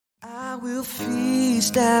I will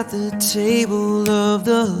feast at the table of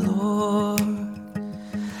the Lord.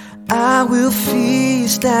 I will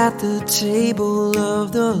feast at the table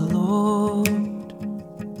of the Lord.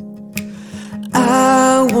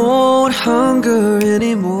 I won't hunger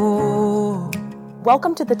anymore.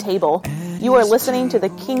 Welcome to The Table. You are listening to the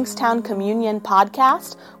Kingstown Communion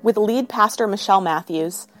podcast with lead pastor Michelle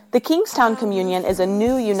Matthews. The Kingstown Communion is a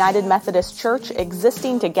new United Methodist church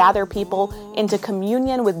existing to gather people into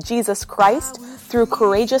communion with Jesus Christ through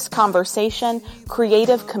courageous conversation,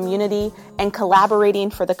 creative community, and collaborating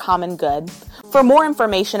for the common good. For more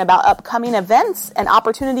information about upcoming events and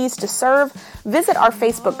opportunities to serve, visit our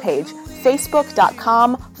Facebook page,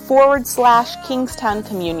 facebook.com/Kingstown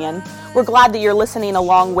Communion. We're glad that you're listening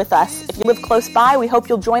along with us. If you live close by, we hope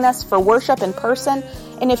you'll join us for worship in person.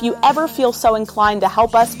 And if you ever feel so inclined to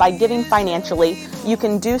help us by giving financially, you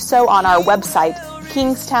can do so on our website,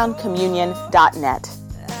 kingstowncommunion.net.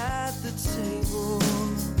 At the table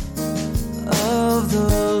of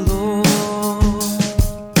the Lord.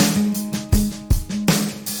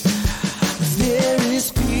 There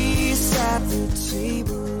is peace at the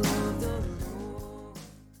table of the Lord.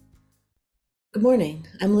 Good morning.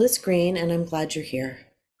 I'm Liz Green, and I'm glad you're here.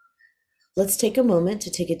 Let's take a moment to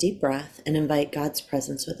take a deep breath and invite God's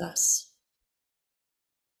presence with us.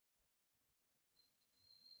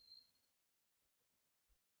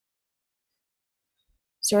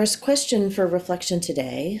 So our question for reflection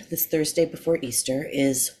today, this Thursday before Easter,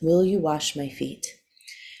 is, will you wash my feet?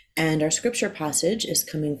 And our scripture passage is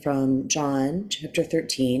coming from John chapter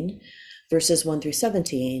 13, verses 1 through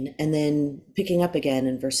 17, and then picking up again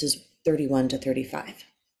in verses 31 to 35.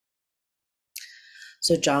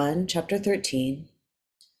 So John chapter 13,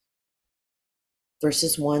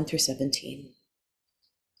 verses 1 through 17.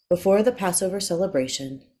 Before the Passover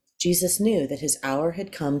celebration, Jesus knew that his hour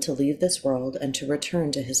had come to leave this world and to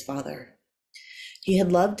return to his Father. He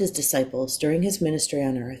had loved his disciples during his ministry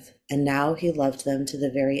on earth, and now he loved them to the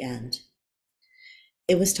very end.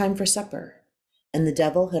 It was time for supper, and the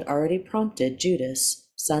devil had already prompted Judas,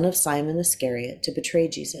 son of Simon Iscariot, to betray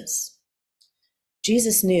Jesus.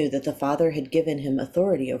 Jesus knew that the Father had given him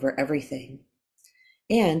authority over everything,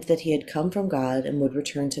 and that he had come from God and would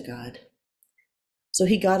return to God. So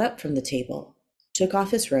he got up from the table, took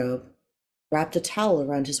off his robe, wrapped a towel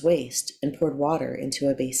around his waist, and poured water into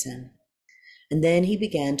a basin. And then he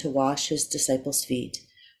began to wash his disciples' feet,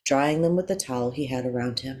 drying them with the towel he had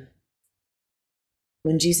around him.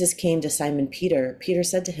 When Jesus came to Simon Peter, Peter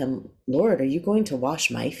said to him, "Lord, are you going to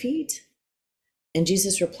wash my feet?" And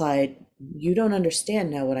Jesus replied, "You don't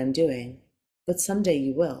understand now what I'm doing, but someday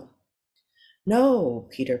you will." "No,"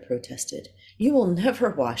 Peter protested, "you will never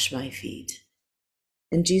wash my feet."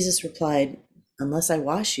 And Jesus replied, "Unless I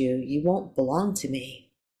wash you, you won't belong to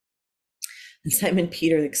me." And Simon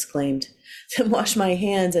Peter exclaimed, "Then wash my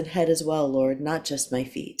hands and head as well, Lord, not just my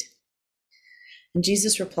feet." And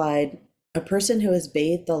Jesus replied, "A person who has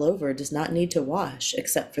bathed all over does not need to wash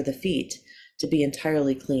except for the feet to be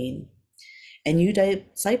entirely clean. And you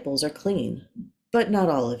disciples are clean, but not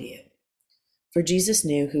all of you." For Jesus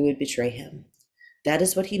knew who would betray him. That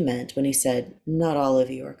is what he meant when he said, "Not all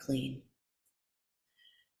of you are clean."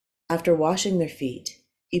 After washing their feet,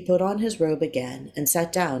 he put on his robe again and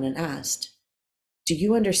sat down and asked, "Do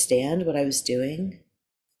you understand what I was doing?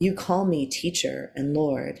 You call me teacher and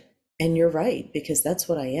Lord, and you're right, because that's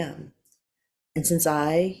what I am. And since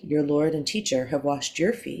I, your Lord and teacher, have washed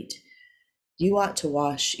your feet, you ought to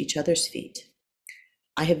wash each other's feet.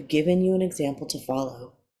 I have given you an example to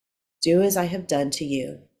follow. Do as I have done to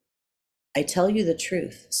you. I tell you the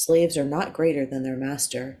truth, slaves are not greater than their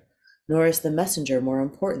master, nor is the messenger more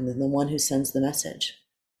important than the one who sends the message.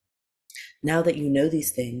 Now that you know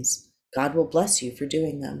these things, God will bless you for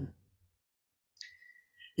doing them."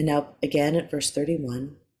 And now again at verse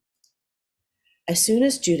 31. As soon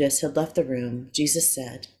as Judas had left the room, Jesus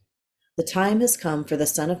said, "The time has come for the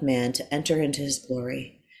Son of Man to enter into his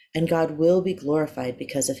glory, and God will be glorified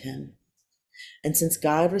because of him. And since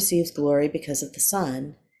God receives glory because of the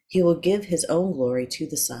Son, he will give his own glory to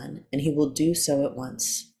the Son, and he will do so at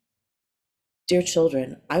once. Dear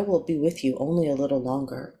children, I will be with you only a little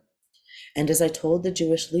longer. And as I told the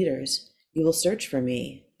Jewish leaders, you will search for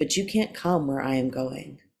me, but you can't come where I am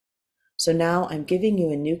going. So now I'm giving you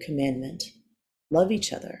a new commandment. Love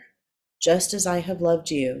each other. Just as I have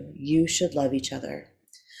loved you, you should love each other.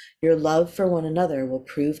 Your love for one another will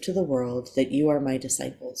prove to the world that you are my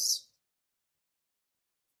disciples."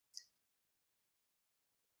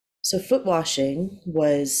 So foot washing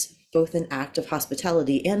was both an act of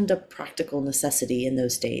hospitality and a practical necessity in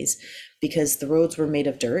those days, because the roads were made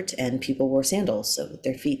of dirt and people wore sandals, so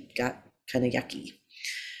their feet got kind of yucky.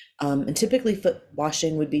 And typically foot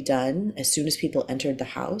washing would be done as soon as people entered the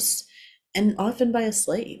house, and often by a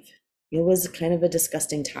slave. It was kind of a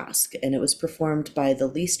disgusting task, and it was performed by the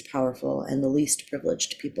least powerful and the least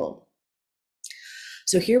privileged people.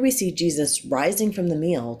 So here we see Jesus rising from the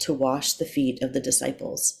meal to wash the feet of the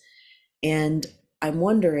disciples. And I'm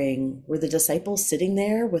wondering, were the disciples sitting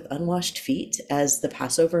there with unwashed feet as the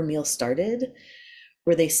Passover meal started?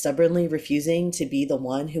 Were they stubbornly refusing to be the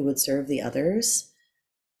one who would serve the others?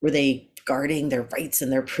 Were they guarding their rights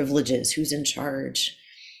and their privileges? Who's in charge?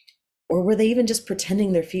 Or were they even just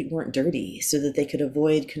pretending their feet weren't dirty so that they could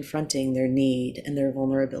avoid confronting their need and their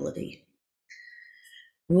vulnerability?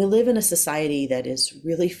 We live in a society that is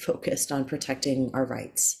really focused on protecting our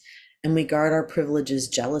rights, and we guard our privileges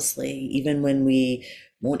jealously. Even when we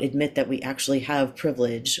won't admit that we actually have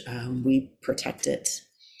privilege, we protect it.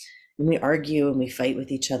 And we argue and we fight with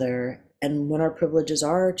each other. And when our privileges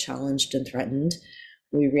are challenged and threatened,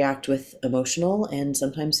 we react with emotional and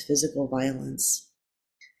sometimes physical violence.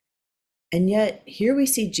 And yet, here we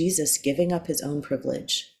see Jesus giving up his own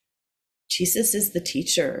privilege. Jesus is the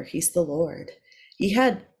teacher, he's the Lord. He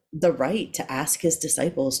had the right to ask his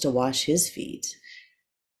disciples to wash his feet.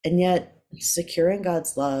 And yet, secure in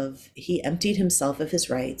God's love, he emptied himself of his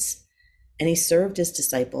rights, and he served his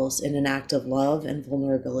disciples in an act of love and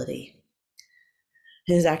vulnerability.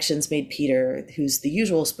 His actions made Peter, who's the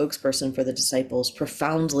usual spokesperson for the disciples,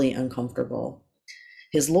 profoundly uncomfortable.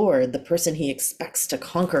 His Lord, the person he expects to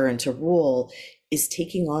conquer and to rule, is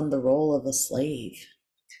taking on the role of a slave.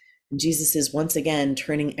 And Jesus is once again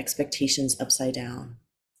turning expectations upside down.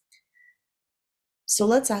 So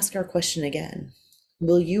let's ask our question again.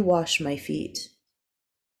 Will you wash my feet?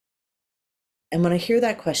 And when I hear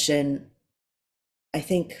that question, I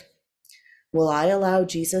think, will I allow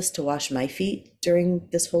Jesus to wash my feet during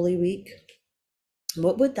this Holy Week?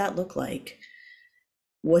 What would that look like?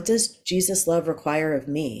 What does Jesus' love require of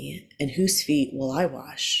me, and whose feet will I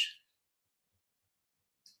wash?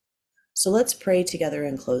 So let's pray together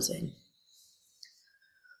in closing.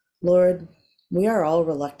 Lord, we are all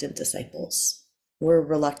reluctant disciples. We're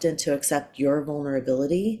reluctant to accept your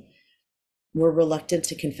vulnerability. We're reluctant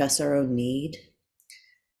to confess our own need.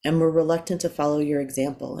 And we're reluctant to follow your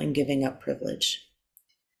example in giving up privilege.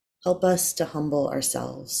 Help us to humble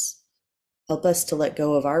ourselves. Help us to let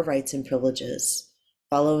go of our rights and privileges,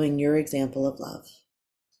 following your example of love.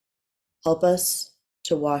 Help us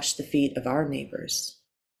to wash the feet of our neighbors.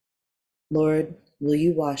 Lord, will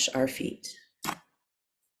you wash our feet?